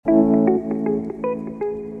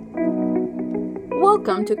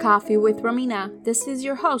Welcome to Coffee with Romina. This is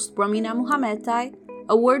your host, Romina Muhammadtai,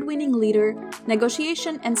 award-winning leader,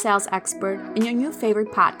 negotiation and sales expert, and your new favorite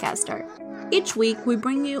podcaster. Each week, we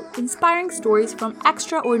bring you inspiring stories from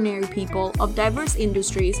extraordinary people of diverse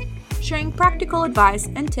industries, sharing practical advice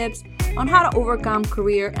and tips on how to overcome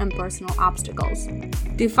career and personal obstacles.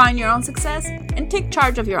 Define your own success and take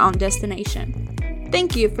charge of your own destination.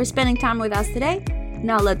 Thank you for spending time with us today.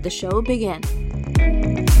 Now let the show begin.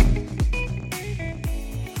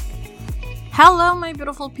 Hello, my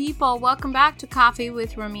beautiful people. Welcome back to Coffee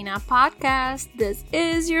with Romina podcast. This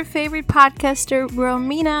is your favorite podcaster,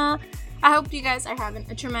 Romina. I hope you guys are having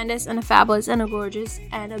a tremendous and a fabulous and a gorgeous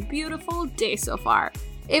and a beautiful day so far.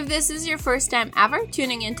 If this is your first time ever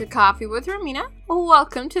tuning into Coffee with Romina,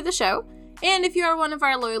 welcome to the show. And if you are one of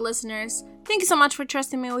our loyal listeners, thank you so much for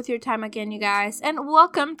trusting me with your time again, you guys. And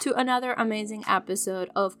welcome to another amazing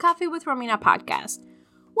episode of Coffee with Romina podcast.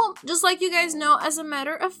 Well, just like you guys know, as a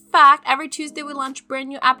matter of fact, every Tuesday we launch brand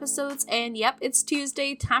new episodes. And yep, it's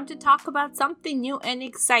Tuesday, time to talk about something new and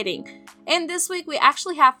exciting. And this week we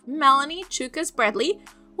actually have Melanie Chukas Bradley.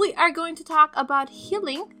 We are going to talk about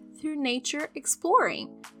healing through nature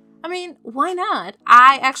exploring. I mean, why not?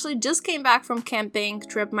 I actually just came back from camping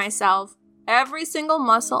trip myself. Every single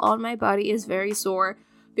muscle on my body is very sore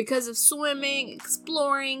because of swimming,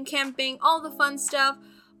 exploring, camping, all the fun stuff.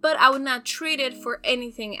 But I would not trade it for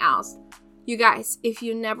anything else. You guys, if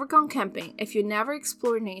you never gone camping, if you never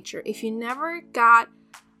explored nature, if you never got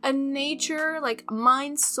a nature, like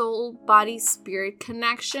mind, soul, body, spirit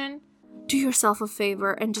connection, do yourself a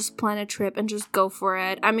favor and just plan a trip and just go for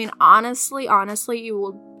it. I mean, honestly,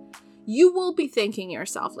 you will be thanking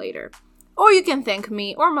yourself later. Or you can thank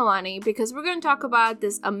me or Melanie because we're going to talk about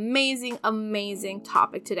this amazing, amazing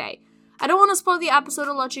topic today. I don't want to spoil the episode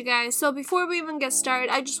a lot, you guys, so before we even get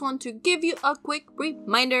started, I just want to give you a quick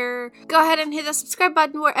reminder. Go ahead and hit the subscribe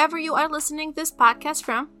button wherever you are listening this podcast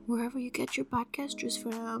from, wherever you get your podcasters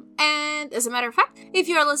from. And as a matter of fact, if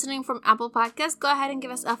you are listening from Apple Podcasts, go ahead and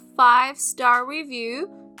give us a 5-star review.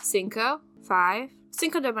 Cinco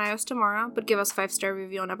de Mayo's tomorrow, but give us 5-star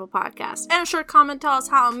review on Apple Podcasts. And a short comment, tell us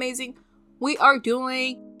how amazing we are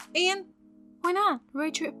doing. And why not?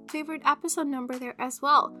 Write your favorite episode number there as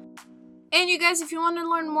well. And you guys, if you want to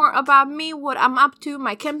learn more about me, what I'm up to,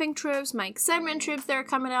 my camping trips, my excitement trips that are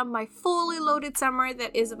coming up, my fully loaded summer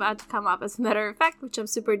that is about to come up as a matter of fact, which I'm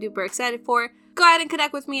super duper excited for, go ahead and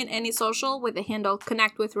connect with me in any social with the handle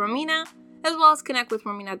Connect with Romina, as well as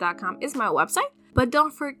connectwithromina.com is my website. But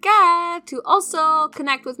don't forget to also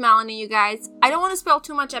connect with Melanie, you guys. I don't want to spoil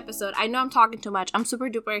too much episode. I know I'm talking too much. I'm super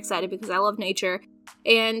duper excited because I love nature.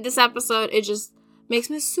 And this episode, it just makes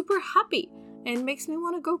me super happy. And makes me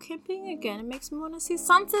want to go camping again. It makes me want to see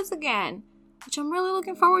sunsets again, which I'm really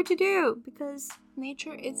looking forward to do because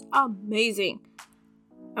nature is amazing.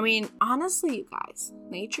 I mean, honestly, you guys,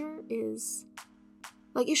 nature is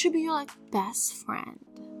like, it should be your best friend.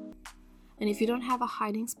 And if you don't have a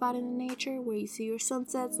hiding spot in the nature where you see your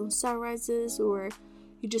sunsets or sunrises or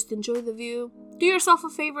you just enjoy the view, do yourself a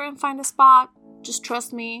favor and find a spot. Just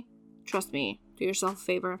trust me. Do yourself a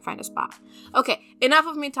favor and find a spot. Okay, enough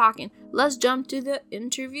of me talking. Let's jump to the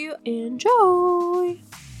interview. Enjoy!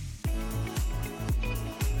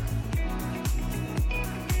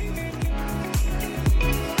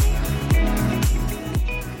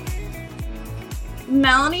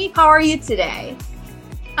 Melanie, how are you today?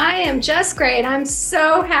 I am just great. I'm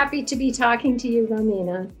so happy to be talking to you,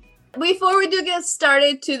 Romina. Before we do get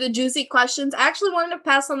started to the juicy questions, I actually wanted to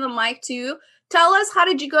pass on the mic to you. Tell us, how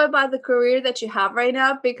did you go about the career that you have right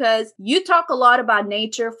now? Because you talk a lot about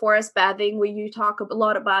nature, forest bathing, where you talk a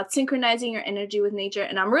lot about synchronizing your energy with nature.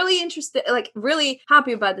 And I'm really interested, really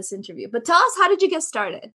happy about this interview. But tell us, how did you get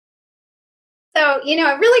started? So,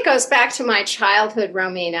 it really goes back to my childhood,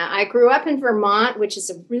 Romina. I grew up in Vermont, which is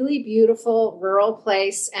a really beautiful rural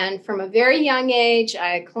place. And from a very young age,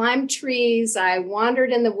 I climbed trees, I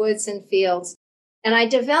wandered in the woods and fields, and I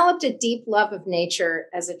developed a deep love of nature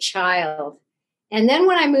as a child. And then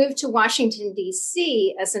when I moved to Washington,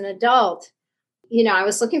 D.C. as an adult, I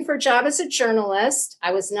was looking for a job as a journalist.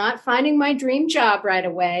 I was not finding my dream job right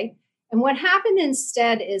away. And what happened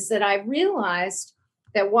instead is that I realized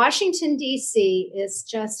that Washington, D.C. is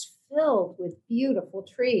just filled with beautiful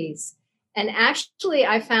trees. And actually,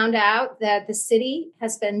 I found out that the city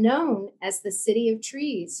has been known as the city of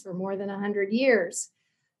trees for more than 100 years.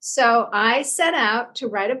 So I set out to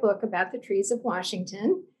write a book about the trees of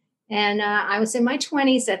Washington. And I was in my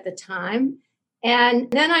 20s at the time. And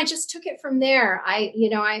then I just took it from there. I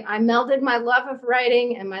melded my love of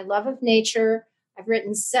writing and my love of nature. I've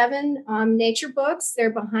written 7 nature books. They're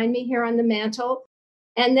behind me here on the mantle.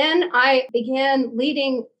 And then I began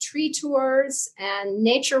leading tree tours and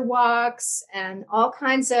nature walks and all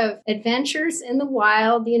kinds of adventures in the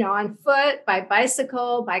wild, on foot, by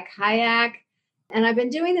bicycle, by kayak. And I've been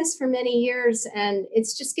doing this for many years, and it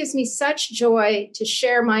just gives me such joy to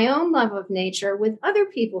share my own love of nature with other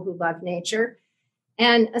people who love nature.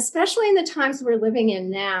 And especially in the times we're living in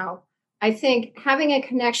now, I think having a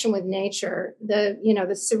connection with nature, the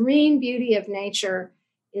serene beauty of nature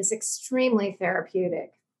is extremely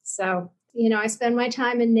therapeutic. So, I spend my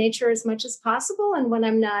time in nature as much as possible. And when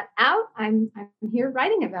I'm not out, I'm here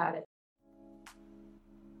writing about it.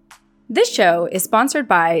 This show is sponsored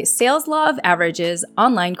by Sales Law of Averages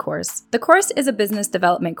online course. The course is a business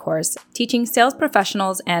development course teaching sales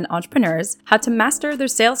professionals and entrepreneurs how to master their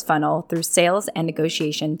sales funnel through sales and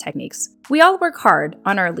negotiation techniques. We all work hard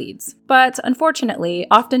on our leads, but unfortunately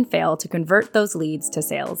often fail to convert those leads to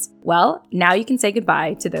sales. Well, now you can say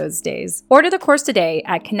goodbye to those days. Order the course today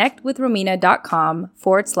at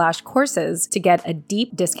connectwithromina.com/courses to get a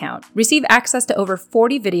deep discount. Receive access to over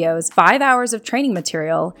 40 videos, 5 hours of training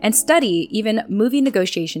material, and study even movie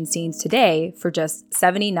negotiation scenes today for just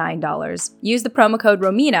 $79. Use the promo code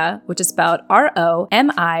ROMINA, which is spelled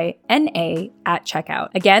ROMINA, at checkout.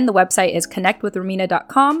 Again, the website is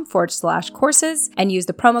connectwithromina.com/courses and use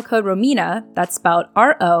the promo code ROMINA, that's spelled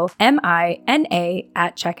ROMINA,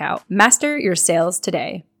 at checkout. Master your sales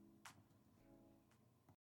today.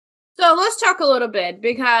 So let's talk a little bit,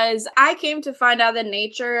 because I came to find out that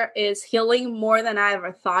nature is healing more than I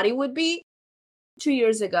ever thought it would be. 2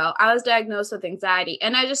 years ago, I was diagnosed with anxiety,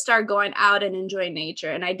 and I just started going out and enjoying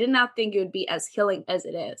nature, and I did not think it would be as healing as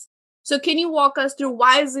it is. So can you walk us through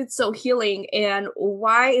why is it so healing, and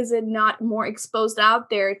why is it not more exposed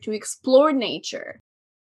out there to explore nature?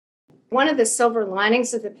 One of the silver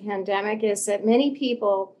linings of the pandemic is that many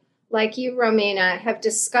people like you, Romina, have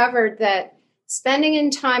discovered that spending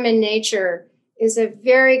in time in nature is a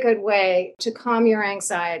very good way to calm your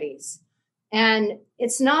anxieties. And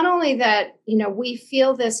it's not only that, we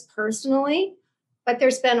feel this personally, but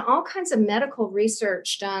there's been all kinds of medical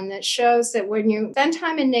research done that shows that when you spend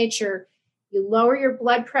time in nature, you lower your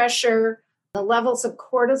blood pressure, the levels of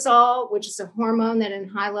cortisol, which is a hormone that in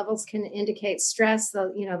high levels can indicate stress.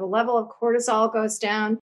 The level of cortisol goes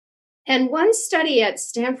down. And one study at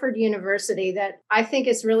Stanford University that I think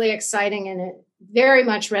is really exciting, and it very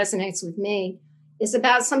much resonates with me, is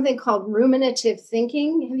about something called ruminative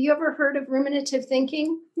thinking. Have you ever heard of ruminative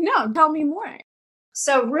thinking? No, tell me more.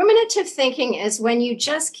 So ruminative thinking is when you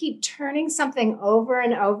just keep turning something over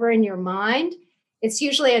and over in your mind. It's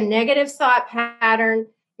usually a negative thought pattern.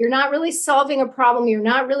 You're not really solving a problem. You're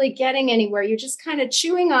not really getting anywhere. You're just kind of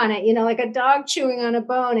chewing on it, like a dog chewing on a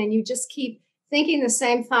bone, and you just keep thinking the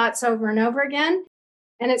same thoughts over and over again.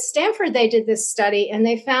 And at Stanford, they did this study, and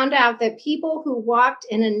they found out that people who walked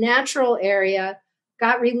in a natural area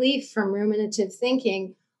got relief from ruminative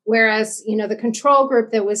thinking, whereas, the control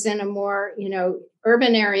group that was in a more,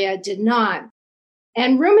 urban area did not.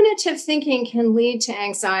 And ruminative thinking can lead to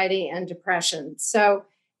anxiety and depression. So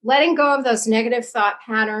letting go of those negative thought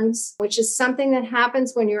patterns, which is something that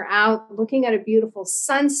happens when you're out looking at a beautiful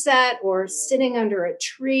sunset or sitting under a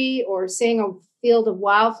tree or seeing a field of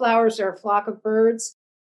wildflowers or a flock of birds,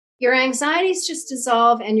 your anxieties just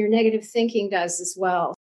dissolve and your negative thinking does as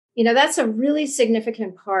well. That's a really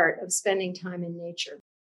significant part of spending time in nature.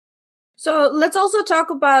 So let's also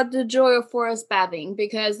talk about the joy of forest bathing,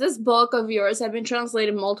 because this book of yours has been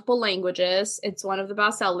translated in multiple languages. It's one of the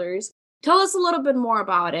bestsellers. Tell us a little bit more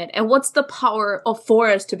about it, and what's the power of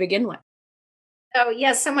forest to begin with? Oh,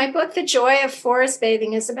 yes. So my book, The Joy of Forest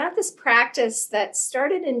Bathing, is about this practice that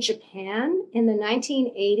started in Japan in the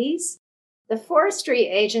 1980s. The forestry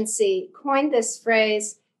agency coined this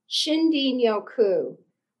phrase, Shindin-yoku,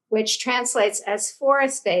 which translates as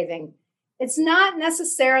forest bathing. It's not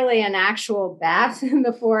necessarily an actual bath in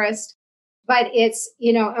the forest, but it's,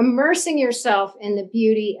 immersing yourself in the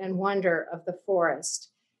beauty and wonder of the forest.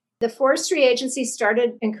 The forestry agency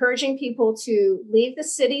started encouraging people to leave the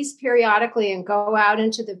cities periodically and go out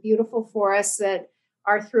into the beautiful forests that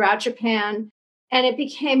are throughout Japan. And it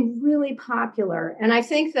became really popular. And I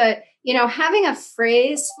think that, having a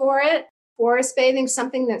phrase for it, forest bathing,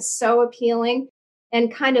 something that's so appealing,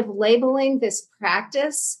 and kind of labeling this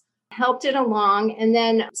practice helped it along. And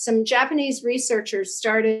then some Japanese researchers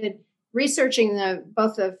started researching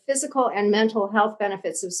both the physical and mental health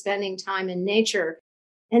benefits of spending time in nature.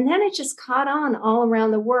 And then it just caught on all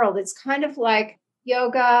around the world. It's kind of like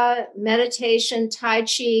yoga, meditation, Tai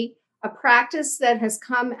Chi, a practice that has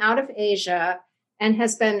come out of Asia and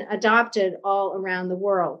has been adopted all around the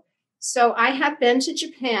world. So I have been to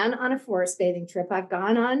Japan on a forest bathing trip. I've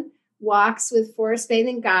gone on walks with forest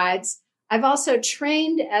bathing guides. I've also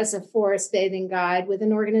trained as a forest bathing guide with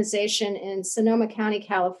an organization in Sonoma County,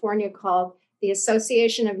 California called the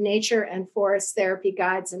Association of Nature and Forest Therapy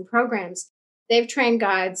Guides and Programs. They've trained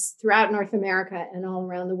guides throughout North America and all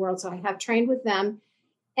around the world. So I have trained with them.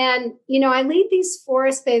 And, I lead these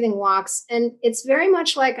forest bathing walks, and it's very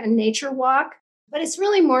much like a nature walk, but it's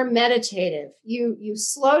really more meditative. You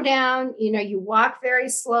slow down, you walk very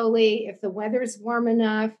slowly. If the weather's warm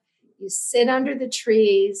enough, you sit under the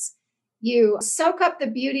trees, you soak up the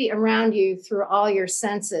beauty around you through all your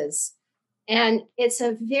senses. And it's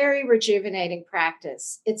a very rejuvenating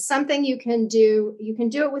practice. It's something you can do. You can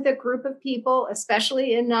do it with a group of people,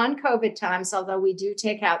 especially in non-COVID times, although we do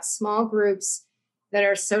take out small groups that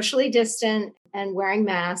are socially distant and wearing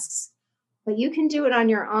masks. But you can do it on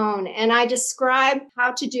your own. And I describe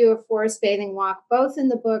how to do a forest bathing walk, both in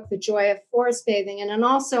the book, The Joy of Forest Bathing, and then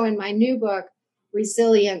also in my new book,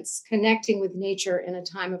 Resilience, Connecting with Nature in a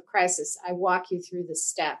Time of Crisis. I walk you through the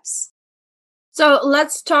steps. So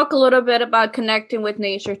let's talk a little bit about connecting with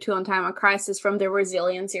nature too in time of crisis from the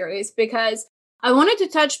Resilience series, because I wanted to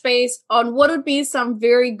touch base on what would be some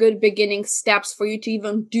very good beginning steps for you to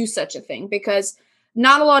even do such a thing, because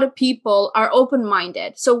not a lot of people are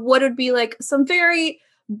open-minded. So what would be like some very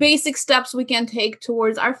basic steps we can take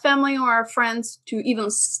towards our family or our friends to even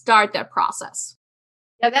start that process?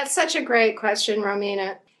 Yeah, that's such a great question,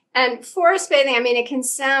 Romina. And forest bathing, it can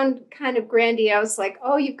sound kind of grandiose, like,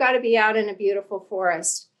 oh, you've got to be out in a beautiful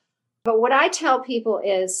forest. But what I tell people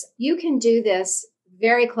is you can do this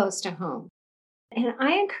very close to home. And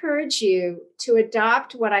I encourage you to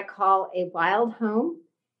adopt what I call a wild home.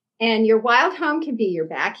 And your wild home can be your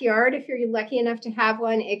backyard if you're lucky enough to have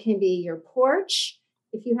one. It can be your porch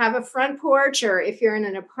if you have a front porch, or if you're in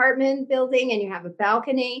an apartment building and you have a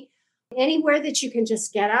balcony, anywhere that you can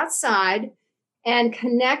just get outside and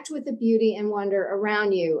connect with the beauty and wonder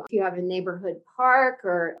around you. If you have a neighborhood park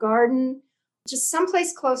or garden, just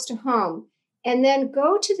someplace close to home. And then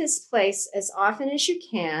go to this place as often as you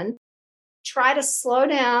can. Try to slow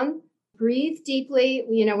down, breathe deeply.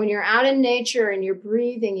 When you're out in nature and you're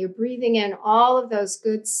breathing in all of those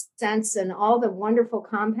good scents and all the wonderful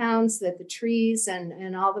compounds that the trees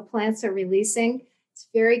and all the plants are releasing. It's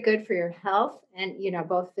very good for your health and,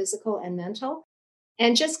 both physical and mental.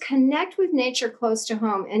 And just connect with nature close to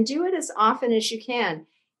home and do it as often as you can.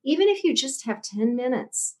 Even if you just have 10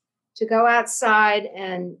 minutes to go outside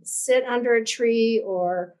and sit under a tree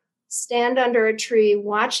or stand under a tree,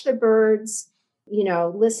 watch the birds,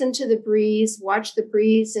 listen to the breeze, watch the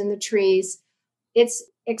breeze in the trees. It's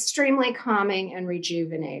extremely calming and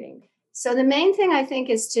rejuvenating. So the main thing I think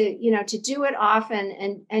is to do it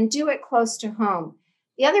often and do it close to home.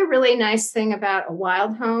 The other really nice thing about a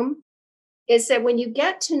wild home is that when you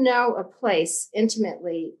get to know a place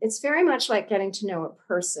intimately, it's very much like getting to know a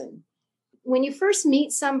person. When you first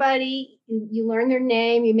meet somebody, you learn their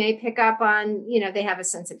name, you may pick up on, they have a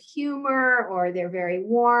sense of humor or they're very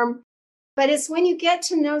warm. But it's when you get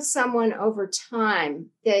to know someone over time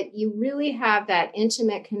that you really have that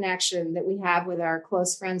intimate connection that we have with our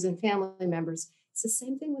close friends and family members. It's the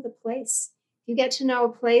same thing with a place. You get to know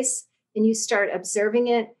a place and you start observing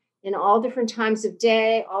it in all different times of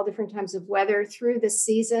day, all different times of weather, through the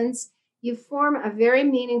seasons. You form a very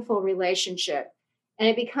meaningful relationship, and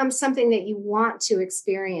it becomes something that you want to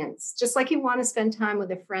experience, just like you want to spend time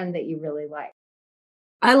with a friend that you really like.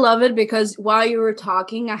 I love it because while you were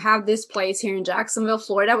talking, I have this place here in Jacksonville,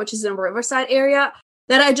 Florida, which is in the Riverside area,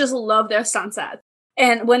 that I just love their sunset.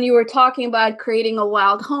 And when you were talking about creating a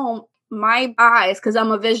wild home, my eyes, because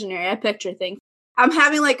I'm a visionary, I picture things. I'm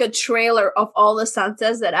having like a trailer of all the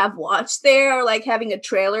sunsets that I've watched there, or like having a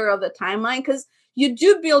trailer of the timeline, because you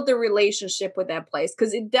do build a relationship with that place,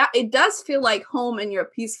 because it does feel like home and you're a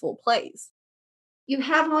peaceful place. You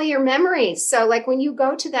have all your memories. So like when you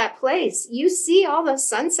go to that place, you see all those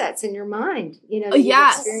sunsets in your mind,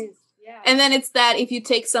 Yes. Yeah. And then it's that if you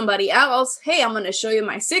take somebody else, hey, I'm going to show you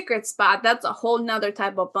my secret spot. That's a whole nother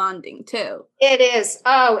type of bonding too. It is.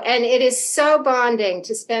 Oh, and it is so bonding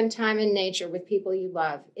to spend time in nature with people you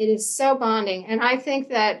love. It is so bonding. And I think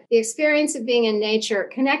that the experience of being in nature,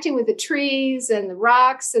 connecting with the trees and the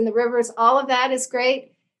rocks and the rivers, all of that is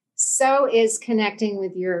great. So is connecting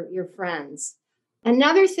with your friends.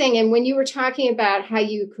 Another thing, and when you were talking about how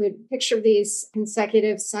you could picture these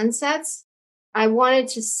consecutive sunsets, I wanted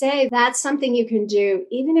to say that's something you can do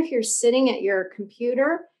even if you're sitting at your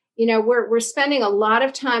computer. We're spending a lot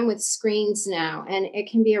of time with screens now, and it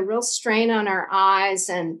can be a real strain on our eyes.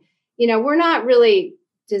 And, we're not really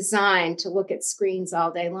designed to look at screens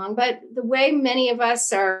all day long, but the way many of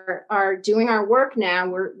us are doing our work now,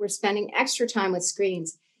 we're spending extra time with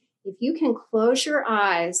screens. if you can close your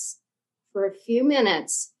eyes for a few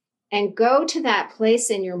minutes and go to that place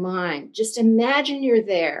in your mind, just imagine you're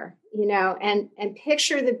there, and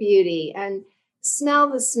picture the beauty and smell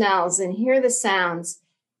the smells and hear the sounds.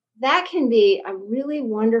 That can be a really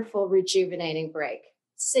wonderful, rejuvenating break,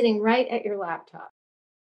 sitting right at your laptop.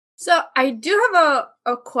 So I do have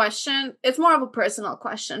a question. It's more of a personal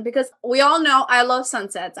question because we all know I love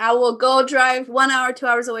sunsets. I will go drive 1 hour, 2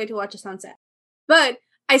 hours away to watch a sunset. But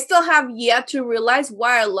I still have yet to realize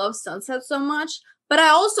why I love sunsets so much. But I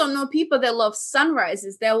also know people that love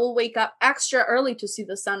sunrises that will wake up extra early to see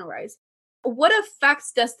the sunrise. What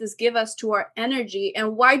effects does this give us to our energy?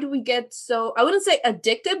 And why do we get so, I wouldn't say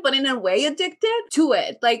addicted, but in a way addicted to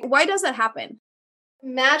it? Like, why does that happen?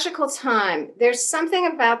 Magical time. There's something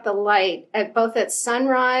about the light both at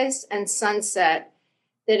sunrise and sunset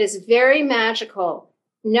that is very magical.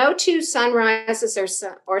 No two sunrises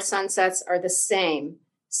or sunsets are the same.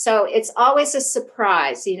 So it's always a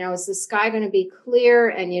surprise. Is the sky going to be clear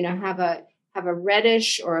and, have a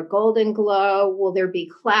reddish or a golden glow? Will there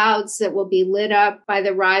be clouds that will be lit up by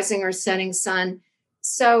the rising or setting sun?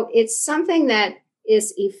 So it's something that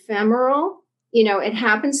is ephemeral. It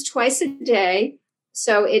happens twice a day.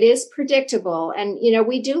 So it is predictable. And,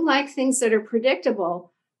 we do like things that are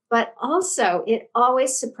predictable, but also it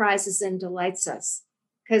always surprises and delights us.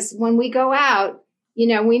 Because when we go out, we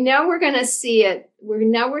know we're going to see it. We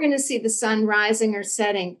know we're going to see the sun rising or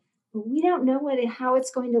setting, but we don't know how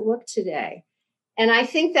it's going to look today. And I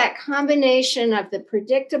think that combination of the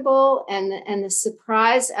predictable and the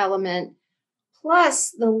surprise element,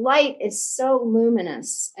 plus the light is so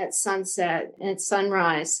luminous at sunset and at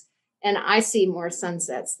sunrise. And I see more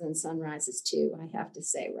sunsets than sunrises too, I have to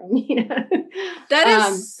say, Romina. That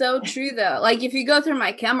is so true, though. Like, if you go through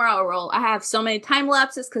my camera roll, I have so many time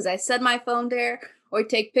lapses because I set my phone there or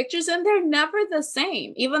take pictures, and they're never the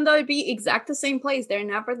same. Even though it'd be exact the same place, they're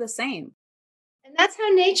never the same. And that's how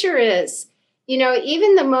nature is.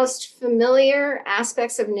 Even the most familiar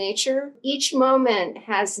aspects of nature, each moment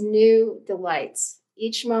has new delights.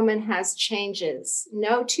 Each moment has changes.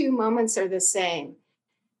 No two moments are the same.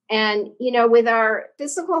 And, with our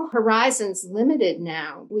physical horizons limited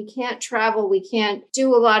now, we can't travel, we can't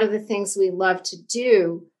do a lot of the things we love to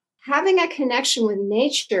do. Having a connection with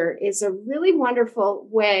nature is a really wonderful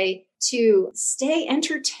way to stay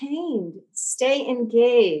entertained, stay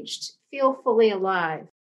engaged, feel fully alive.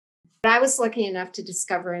 I was lucky enough to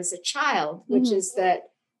discover as a child, which is that,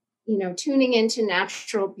 tuning into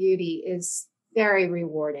natural beauty is very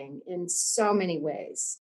rewarding in so many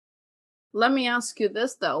ways. Let me ask you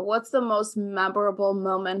this, though. What's the most memorable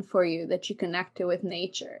moment for you that you connect to with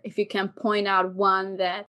nature? If you can point out one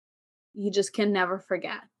that you just can never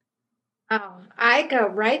forget. Oh, I go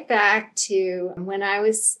right back to when I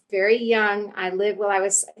was very young. I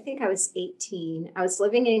think I was 18. I was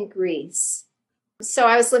living in Greece. So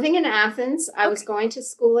I was living in Athens. I was going to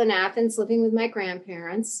school in Athens, living with my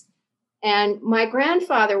grandparents. And my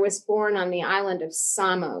grandfather was born on the island of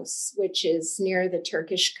Samos, which is near the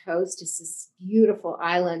Turkish coast. It's this beautiful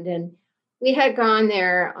island. And we had gone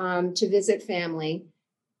there to visit family.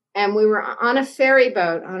 And we were on a ferry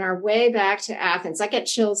boat on our way back to Athens. I get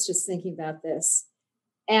chills just thinking about this.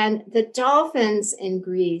 And the dolphins in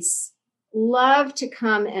Greece love to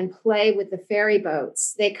come and play with the ferry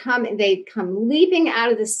boats. They come leaping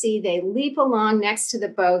out of the sea. They leap along next to the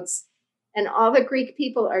boats. And all the Greek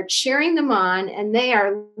people are cheering them on, and they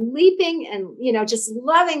are leaping and, just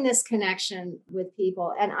loving this connection with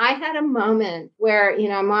people. And I had a moment where,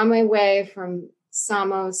 I'm on my way from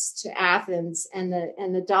Samos to Athens, and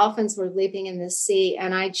the dolphins were leaping in the sea.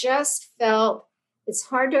 And I just felt, it's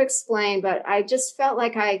hard to explain, but I just felt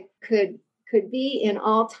like I could be in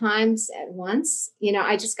all times at once.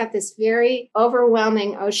 I just got this very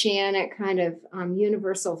overwhelming oceanic kind of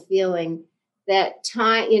universal feeling that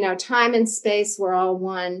time and space were all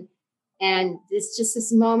one. And it's just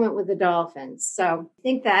this moment with the dolphins. So I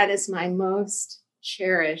think that is my most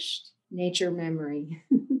cherished nature memory.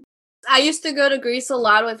 I used to go to Greece a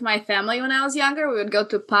lot with my family when I was younger. We would go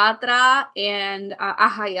to Patra and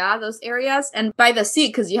Achaia, those areas. And by the sea,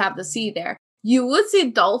 because you have the sea there, you would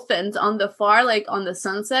see dolphins on the far, like on the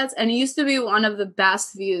sunsets. And it used to be one of the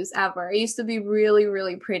best views ever. It used to be really,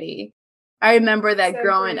 really pretty. I remember that so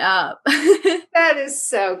growing up. That is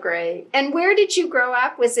so great. And where did you grow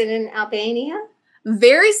up? Was it in Albania?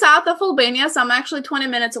 Very south of Albania. So I'm actually 20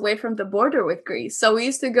 minutes away from the border with Greece. So we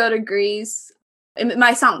used to go to Greece. It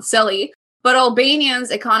might sound silly, But Albanian's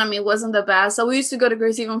economy wasn't the best. So we used to go to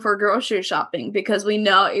Greece even for grocery shopping because we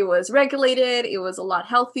know it was regulated. It was a lot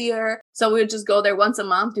healthier. So we would just go there once a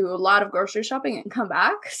month, do a lot of grocery shopping and come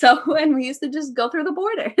back. So, and we used to just go through the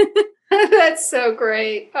border. That's so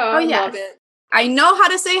great. Oh, I love it. I know how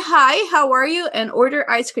to say hi, how are you, and order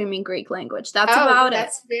ice cream in Greek language. That's about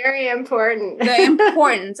That's it. That's very important. The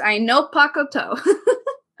importance. I know pakoto.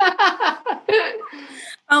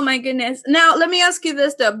 Oh my goodness. Now, let me ask you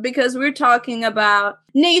this though, because we're talking about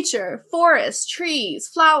nature, forests, trees,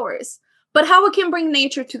 flowers, but how we can bring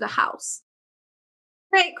nature to the house?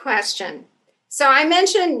 Great question. So I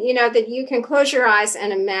mentioned, that you can close your eyes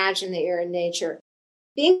and imagine that you're in nature.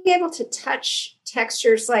 Being able to touch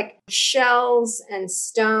textures like shells and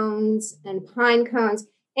stones and pine cones,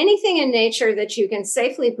 anything in nature that you can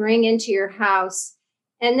safely bring into your house.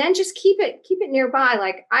 And then just keep it nearby.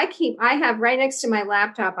 Like I have right next to my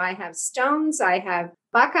laptop, I have stones, I have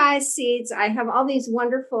buckeye seeds, I have all these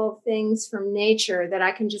wonderful things from nature that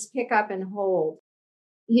I can just pick up and hold.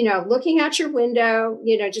 Looking out your window,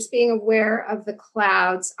 just being aware of the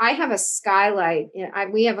clouds. I have a skylight.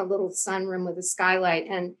 We have a little sunroom with a skylight.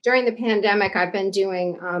 And during the pandemic, I've been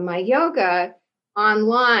doing my yoga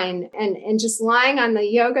online and just lying on the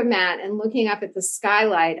yoga mat and looking up at the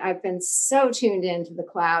skylight. I've been so tuned into the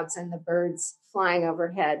clouds and the birds flying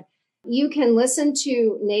overhead. You can listen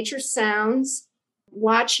to nature sounds,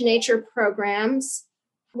 watch nature programs.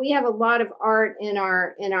 We have a lot of art in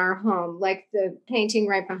our home. Like the painting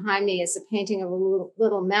right behind me is a painting of a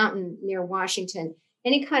little mountain near Washington.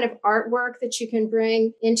 Any kind of artwork that you can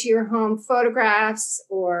bring into your home, photographs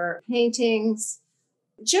or paintings.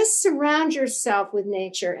 Just surround yourself with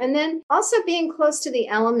nature. And then also being close to the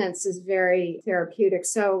elements is very therapeutic.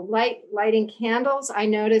 So lighting candles. I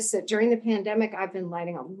noticed that during the pandemic, I've been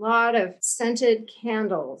lighting a lot of scented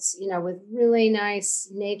candles, with really nice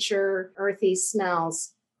nature, earthy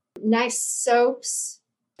smells, nice soaps,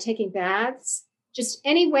 taking baths, just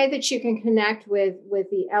any way that you can connect with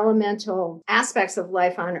the elemental aspects of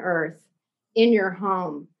life on earth in your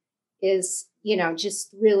home is,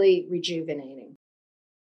 just really rejuvenating.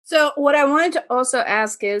 So what I wanted to also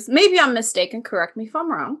ask is, maybe I'm mistaken, correct me if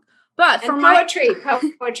I'm wrong, but from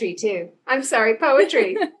poetry too. I'm sorry,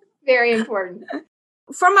 poetry. Very important.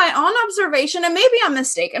 From my own observation, and maybe I'm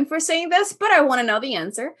mistaken for saying this, but I want to know the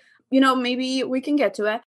answer. Maybe we can get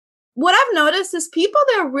to it. What I've noticed is people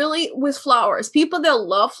that are really with flowers, people that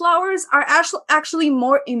love flowers are actually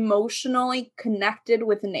more emotionally connected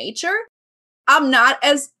with nature. I'm not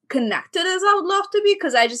as connected as I would love to be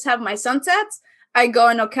because I just have my sunsets. I go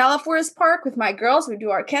in Ocala Forest Park with my girls. We do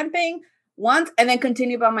our camping once and then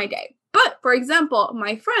continue about my day. But for example,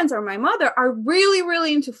 my friends or my mother are really,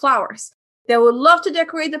 really into flowers. They would love to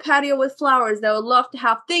decorate the patio with flowers. They would love to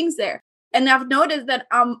have things there. And I've noticed that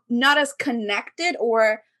I'm not as connected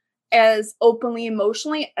or as openly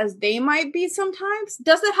emotionally as they might be sometimes.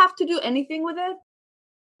 Does it have to do anything with it?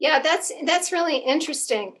 Yeah, that's really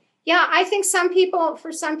interesting. Yeah, I think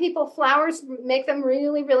for some people, flowers make them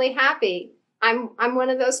really, really happy. I'm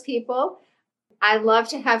one of those people. I love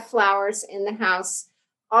to have flowers in the house.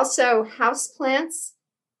 Also, houseplants.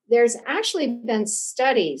 There's actually been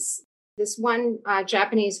studies. This one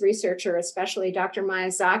Japanese researcher, especially Dr.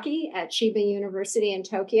 Miyazaki at Chiba University in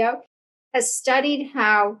Tokyo, has studied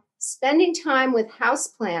how spending time with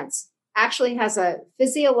houseplants actually has a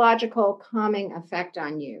physiological calming effect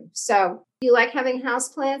on you. So, do you like having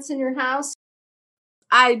houseplants in your house?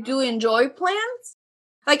 I do enjoy plants.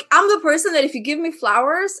 Like, I'm the person that if you give me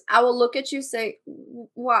flowers, I will look at you and say,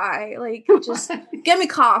 why? Like, just get me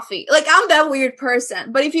coffee. Like, I'm that weird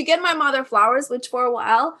person. But if you get my mother flowers, which for a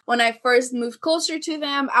while, when I first moved closer to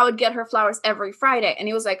them, I would get her flowers every Friday. And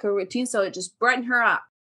it was like a routine, so it just brightened her up.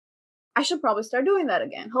 I should probably start doing that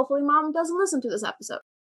again. Hopefully mom doesn't listen to this episode.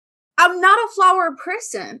 I'm not a flower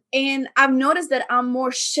person. And I've noticed that I'm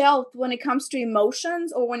more shelved when it comes to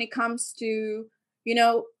emotions or when it comes to,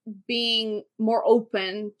 being more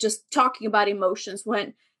open, just talking about emotions,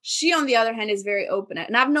 when she, on the other hand, is very open.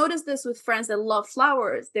 And I've noticed this with friends that love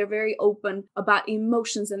flowers. They're very open about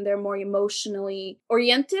emotions and they're more emotionally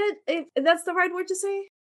oriented, if that's the right word to say.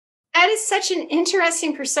 That is such an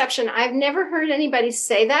interesting perception. I've never heard anybody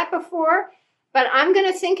say that before, but I'm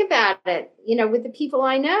going to think about it, with the people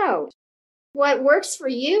I know. What works for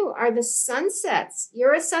you are the sunsets.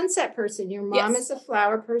 You're a sunset person. Your mom is a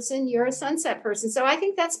flower person. You're a sunset person. So I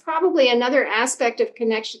think that's probably another aspect of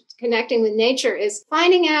connecting with nature is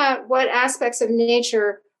finding out what aspects of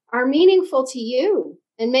nature are meaningful to you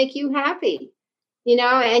and make you happy,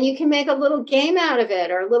 and you can make a little game out of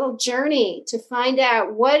it or a little journey to find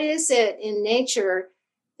out what is it in nature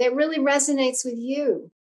that really resonates with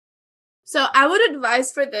you. So I would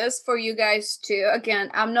advise for this for you guys too. Again,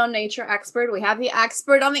 I'm no nature expert. We have the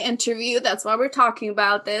expert on the interview. That's why we're talking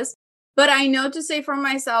about this. But I know to say for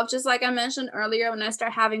myself, just like I mentioned earlier, when I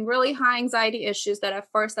start having really high anxiety issues, that at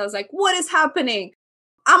first I was like, what is happening?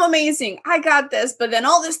 I'm amazing. I got this. But then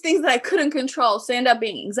all these things that I couldn't control, so end up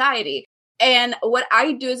being anxiety. And what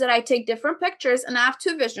I do is that I take different pictures, and I have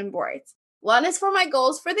 2 vision boards. One is for my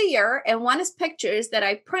goals for the year, and one is pictures that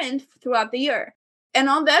I print throughout the year. And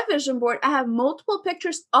on that vision board, I have multiple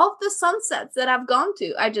pictures of the sunsets that I've gone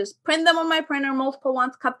to. I just print them on my printer, multiple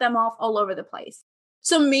ones, cut them off all over the place.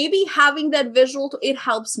 So maybe having that visual, it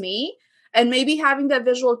helps me. And maybe having that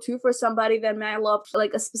visual too for somebody that may love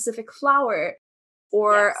like a specific flower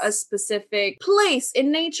or a specific place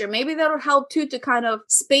in nature. Maybe that'll help too to kind of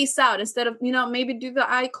space out instead of, maybe do the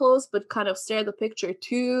eye closed, but kind of stare at the picture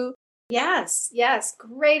too. Yes.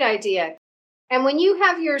 Great idea. And when you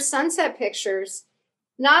have your sunset pictures,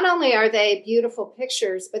 not only are they beautiful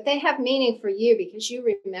pictures, but they have meaning for you because you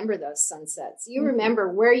remember those sunsets. You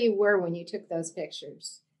remember where you were when you took those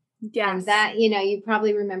pictures. Yes. And that, you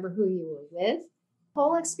probably remember who you were with. The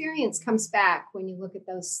whole experience comes back when you look at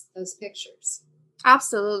those pictures.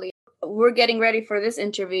 Absolutely. We're getting ready for this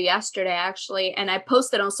interview yesterday, actually, and I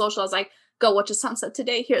posted on social. I was like, go watch a sunset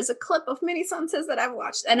today. Here's a clip of many sunsets that I've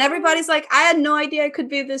watched. And everybody's like, I had no idea it could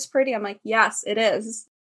be this pretty. I'm like, yes, it is.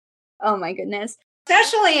 Oh my goodness.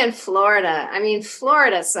 Especially in Florida. I mean,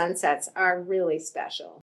 Florida sunsets are really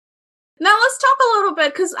special. Now let's talk a little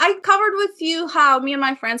bit, because I covered with you how me and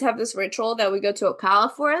my friends have this ritual that we go to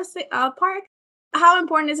Ocala Forest Park. How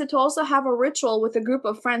important is it to also have a ritual with a group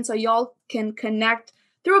of friends so y'all can connect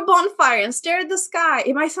through a bonfire and stare at the sky?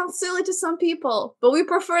 It might sound silly to some people, but we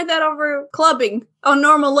prefer that over clubbing on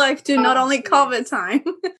normal life too, not only COVID time.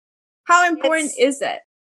 How important is it?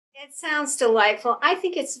 It sounds delightful. I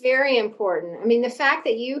think it's very important. I mean, the fact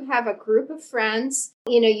that you have a group of friends,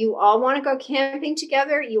 you all want to go camping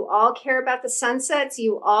together. You all care about the sunsets.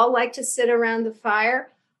 You all like to sit around the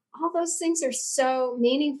fire. All those things are so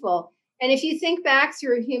meaningful. And if you think back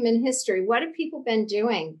through human history, what have people been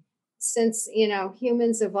doing since,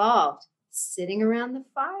 humans evolved? Sitting around the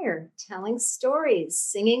fire, telling stories,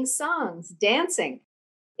 singing songs, dancing.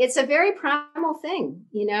 It's a very primal thing,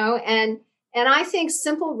 and I think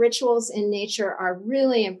simple rituals in nature are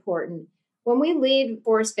really important. When we lead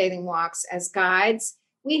forest bathing walks as guides,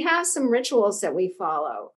 we have some rituals that we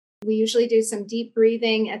follow. We usually do some deep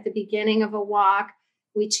breathing at the beginning of a walk.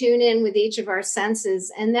 We tune in with each of our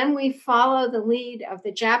senses, and then we follow the lead of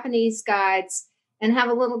the Japanese guides and have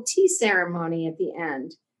a little tea ceremony at the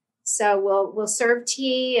end. So we'll serve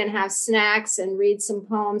tea and have snacks and read some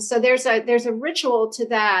poems. So there's a ritual to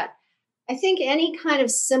that. I think any kind of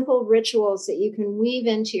simple rituals that you can weave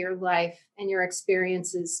into your life and your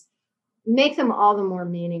experiences make them all the more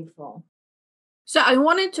meaningful. So I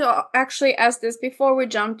wanted to actually ask this before we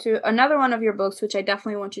jump to another one of your books, which I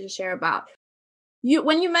definitely want you to share about.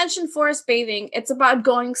 When you mentioned forest bathing, it's about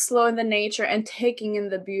going slow in the nature and taking in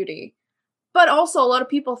the beauty. But also a lot of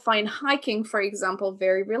people find hiking, for example,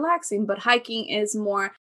 very relaxing, but hiking is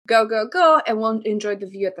more go, go, go, and won't enjoy the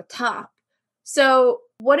view at the top. So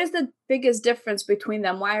what is the biggest difference between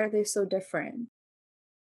them? Why are they so different?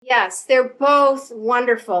 Yes, they're both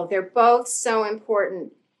wonderful. They're both so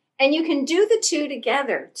important. And you can do the two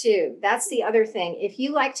together too. That's the other thing. If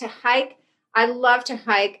you like to hike, I love to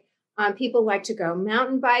hike. People like to go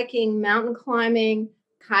mountain biking, mountain climbing,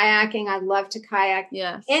 kayaking. I love to kayak.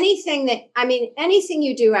 Yes. Anything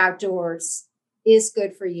you do outdoors is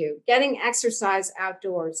good for you. Getting exercise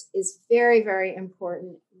outdoors is very, very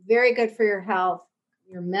important. Very good for your health,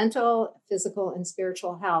 your mental, physical, and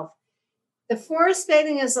spiritual health. The forest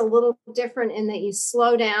bathing is a little different in that you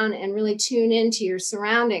slow down and really tune into your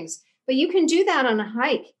surroundings. But you can do that on a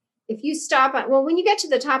hike. If you stop when you get to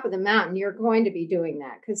the top of the mountain, you're going to be doing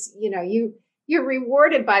that because, you're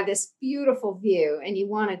rewarded by this beautiful view and you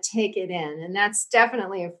want to take it in. And that's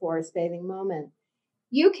definitely a forest bathing moment.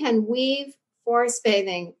 You can weave forest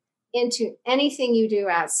bathing into anything you do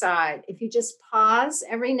outside. If you just pause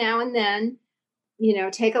every now and then,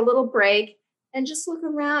 take a little break and just look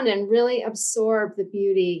around and really absorb the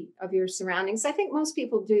beauty of your surroundings. I think most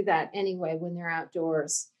people do that anyway when they're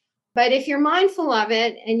outdoors. But if you're mindful of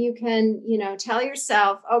it and you can, tell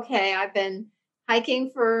yourself, okay, I've been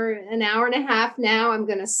hiking for an hour and a half now, I'm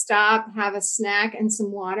going to stop, have a snack and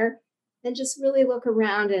some water, and just really look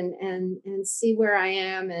around and see where I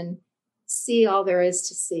am and see all there is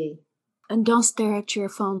to see. And don't stare at your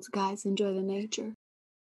phones, guys. Enjoy the nature.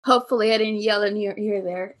 Hopefully I didn't yell in your ear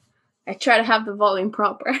there. I try to have the volume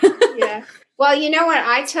proper. Yeah. Well, you know what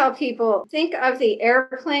I tell people? Think of the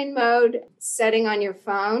airplane mode setting on your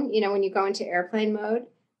phone, when you go into airplane mode.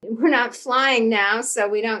 We're not flying now, so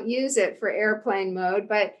we don't use it for airplane mode,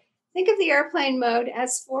 but think of the airplane mode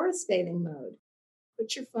as forest bathing mode.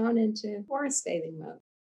 Put your phone into forest bathing mode.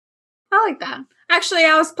 I like that. Actually,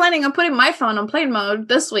 I was planning on putting my phone on plane mode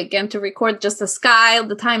this weekend to record just the sky,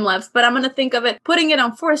 the time lapse, but I'm going to think of it, putting it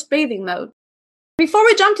on forest bathing mode. Before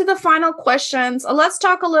we jump to the final questions, let's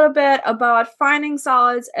talk a little bit about finding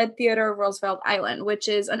solace at Theodore Roosevelt Island, which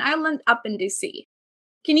is an island up in DC.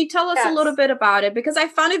 Can you tell us a little bit about it? Because I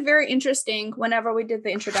found it very interesting whenever we did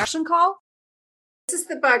the introduction call. This is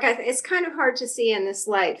the book. It's kind of hard to see in this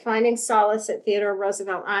light, Finding Solace at Theodore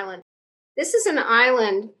Roosevelt Island. This is an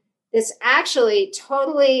island that's actually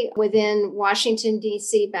totally within Washington,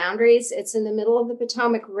 D.C. boundaries. It's in the middle of the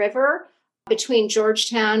Potomac River between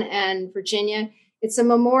Georgetown and Virginia. It's a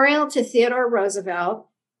memorial to Theodore Roosevelt,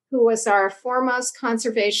 who was our foremost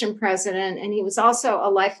conservation president, and he was also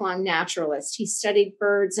a lifelong naturalist. He studied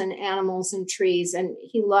birds and animals and trees, and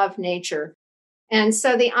he loved nature. And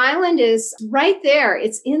so the island is right there.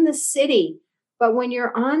 It's in the city. But when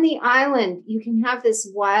you're on the island, you can have this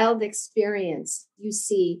wild experience. You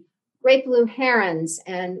see great blue herons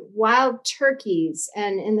and wild turkeys,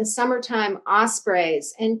 and in the summertime,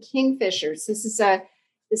 ospreys and kingfishers. This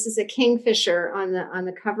is a kingfisher on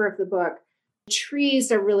the cover of the book. The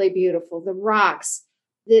trees are really beautiful. The rocks,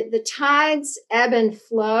 the tides ebb and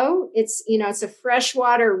flow. It's a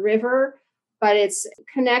freshwater river, but it's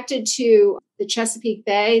connected to the Chesapeake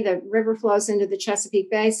Bay. The river flows into the Chesapeake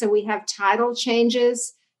Bay, so we have tidal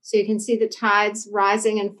changes. So you can see the tides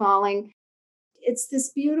rising and falling. It's this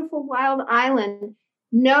beautiful wild island.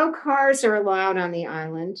 No cars are allowed on the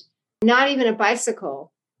island, not even a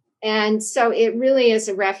bicycle. And so it really is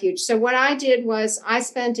a refuge. So what I did was I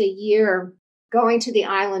spent a year going to the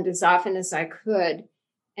island as often as I could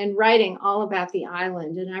and writing all about the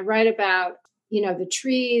island. And I write about, the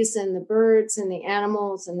trees and the birds and the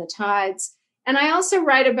animals and the tides. And I also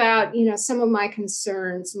write about, some of my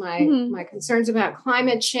concerns, my concerns about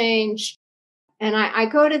climate change. And I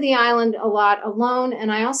go to the island a lot alone,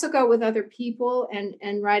 and I also go with other people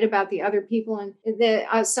and write about the other people.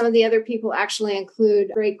 And some of the other people actually include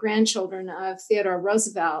great-grandchildren of Theodore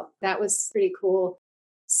Roosevelt. That was pretty cool.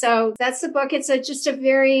 So that's the book. It's just a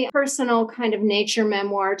very personal kind of nature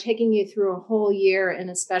memoir, taking you through a whole year in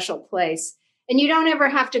a special place. And you don't ever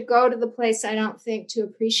have to go to the place, I don't think, to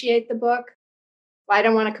appreciate the book. I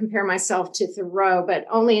don't want to compare myself to Thoreau, but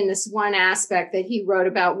only in this one aspect that he wrote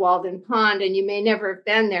about Walden Pond. And you may never have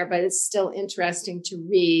been there, but it's still interesting to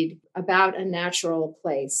read about a natural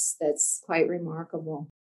place that's quite remarkable.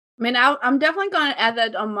 I mean, I'm definitely going to add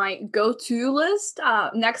that on my go-to list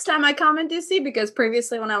next time I come in DC, because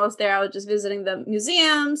previously when I was there, I was just visiting the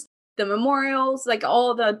museums, the memorials, like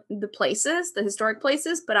all the places, the historic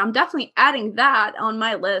places. But I'm definitely adding that on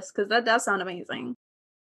my list because that does sound amazing.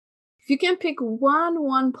 If you can pick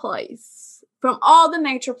one place from all the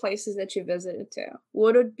nature places that you visited to,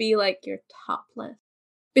 what would be like your top list?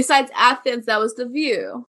 Besides Athens, that was the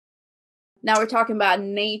view. Now we're talking about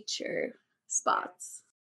nature spots.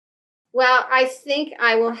 Well, I think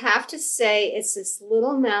I will have to say it's this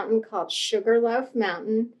little mountain called Sugarloaf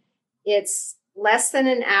Mountain. It's less than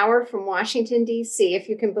an hour from Washington, D.C., if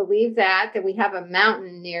you can believe that we have a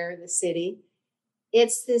mountain near the city.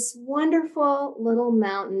 It's this wonderful little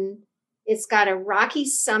mountain. It's got a rocky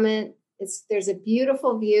summit. There's a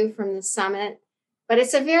beautiful view from the summit, but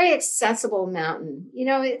it's a very accessible mountain.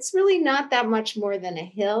 It's really not that much more than a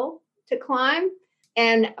hill to climb.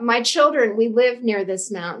 And my children, we lived near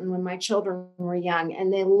this mountain when my children were young,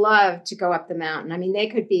 and they loved to go up the mountain. I mean, they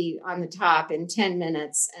could be on the top in 10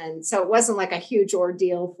 minutes. And so it wasn't like a huge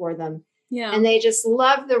ordeal for them. Yeah. And they just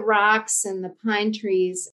loved the rocks and the pine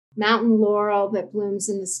trees, mountain laurel that blooms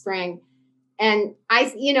in the spring. And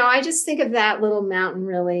I just think of that little mountain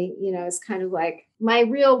really, as kind of like my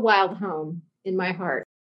real wild home in my heart.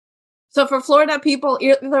 So for Florida people,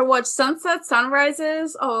 either watch sunsets,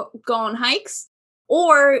 sunrises, or go on hikes,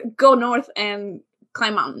 or go north and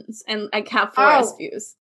climb mountains and like have forest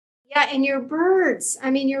views. Yeah, and your birds.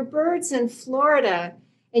 I mean, your birds in Florida,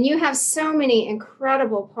 and you have so many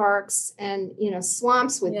incredible parks and,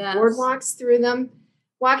 swamps with boardwalks through them.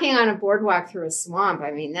 Walking on a boardwalk through a swamp,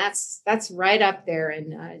 I mean, that's right up there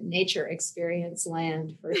in nature experience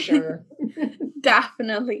land for sure.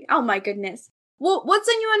 Definitely. Oh, my goodness. Well, what's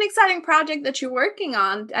a new and exciting project that you're working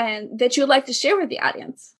on and that you'd like to share with the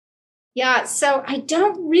audience? Yeah, so I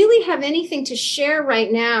don't really have anything to share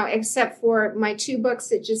right now except for my 2 books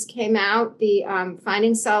that just came out, the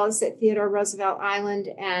Finding Solace at Theodore Roosevelt Island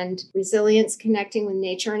and Resilience, Connecting with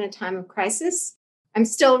Nature in a Time of Crisis. I'm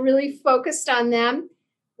still really focused on them.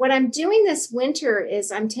 What I'm doing this winter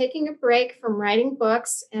is I'm taking a break from writing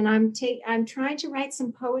books, and I'm trying to write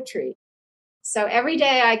some poetry. So every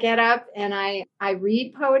day I get up and I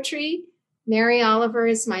read poetry. Mary Oliver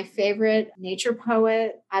is my favorite nature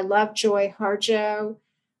poet. I love Joy Harjo.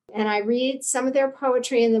 And I read some of their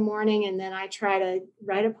poetry in the morning, and then I try to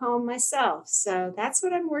write a poem myself. So that's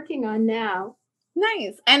what I'm working on now.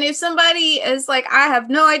 Nice. And if somebody is like, I have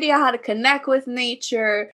no idea how to connect with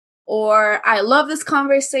nature, or I love this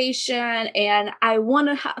conversation and I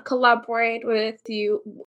want to collaborate with you,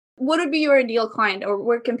 what would be your ideal client, or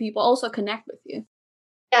where can people also connect with you?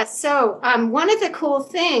 Yeah, so one of the cool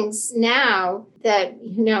things now that,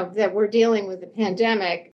 that we're dealing with the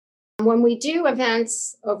pandemic, when we do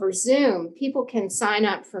events over Zoom, people can sign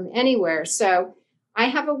up from anywhere. So I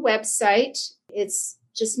have a website. It's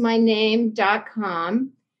just my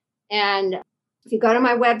name.com. And if you go to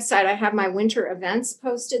my website, I have my winter events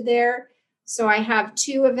posted there. So I have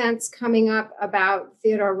 2 events coming up about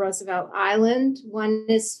Theodore Roosevelt Island. One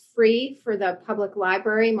is free for the public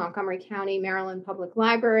library, Montgomery County, Maryland Public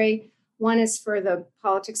Library. One is for the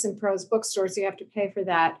Politics and Prose bookstores. So you have to pay for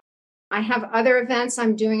that. I have other events.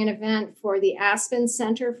 I'm doing an event for the Aspen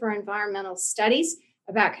Center for Environmental Studies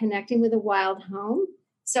about connecting with a wild home.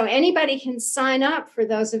 So anybody can sign up for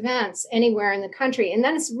those events anywhere in the country. And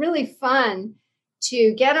then it's really fun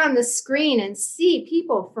to get on the screen and see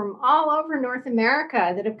people from all over North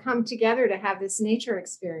America that have come together to have this nature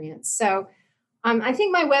experience. So I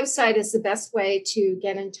think my website is the best way to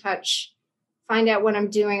get in touch, find out what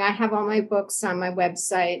I'm doing. I have all my books on my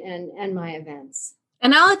website and my events.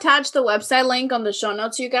 And I'll attach the website link on the show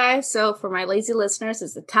notes, you guys. So for my lazy listeners,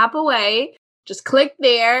 it's a tap away. Just click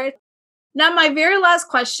there. Now, my very last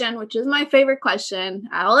question, which is my favorite question.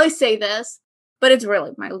 I always say this, but it's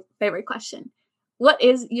really my favorite question. What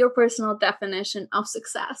is your personal definition of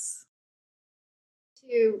success?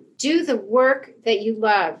 To do the work that you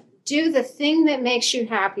love. Do the thing that makes you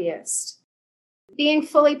happiest. Being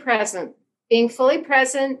fully present. Being fully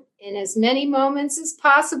present in as many moments as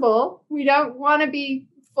possible. We don't want to be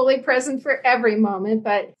fully present for every moment,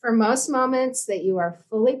 but for most moments that you are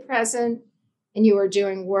fully present and you are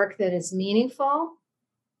doing work that is meaningful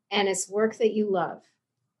and it's work that you love.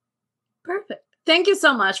 Perfect. Thank you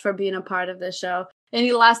so much for being a part of this show.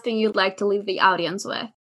 Any last thing you'd like to leave the audience with?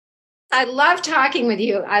 I love talking with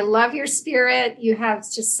you. I love your spirit. You have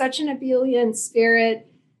just such an ebullient spirit.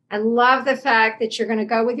 I love the fact that you're going to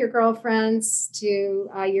go with your girlfriends to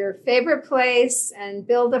your favorite place and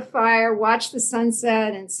build a fire, watch the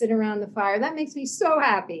sunset, and sit around the fire. That makes me so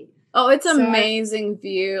happy. Oh, it's an amazing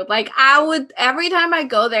view. Like every time I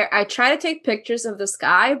go there, I try to take pictures of the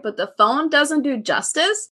sky, but the phone doesn't do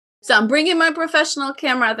justice. So I'm bringing my professional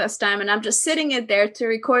camera this time, and I'm just sitting it there to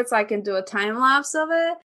record so I can do a time lapse of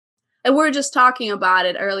it. And we're just talking about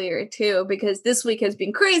it earlier too, because this week has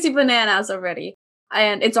been crazy bananas already.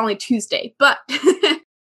 And it's only Tuesday, but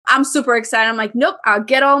I'm super excited. I'm like, nope, I'll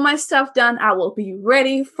get all my stuff done. I will be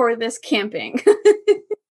ready for this camping.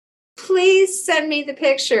 Please send me the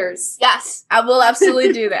pictures. Yes, I will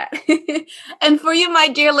absolutely do that. And for you, my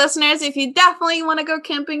dear listeners, if you definitely want to go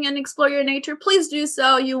camping and explore your nature, please do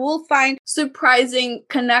so. You will find surprising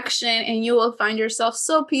connection, and you will find yourself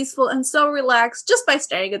so peaceful and so relaxed just by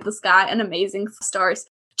staring at the sky and amazing stars.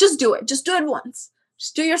 Just do it. Just do it once.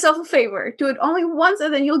 Just do yourself a favor. Do it only once,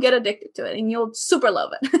 and then you'll get addicted to it, and you'll super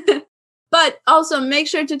love it. But also make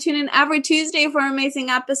sure to tune in every Tuesday for amazing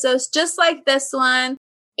episodes just like this one.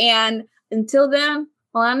 And until then,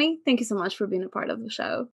 Melanie, thank you so much for being a part of the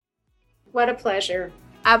show. What a pleasure.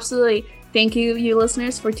 Absolutely. Thank you, you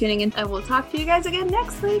listeners, for tuning in. And we'll talk to you guys again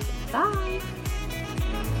next week. Bye.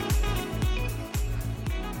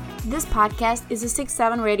 This podcast is a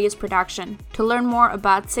 6-7 Radius production. To learn more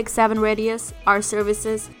about 6-7 Radius, our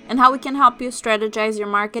services, and how we can help you strategize your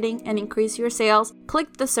marketing and increase your sales,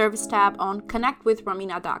 click the service tab on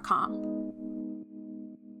connectwithromina.com.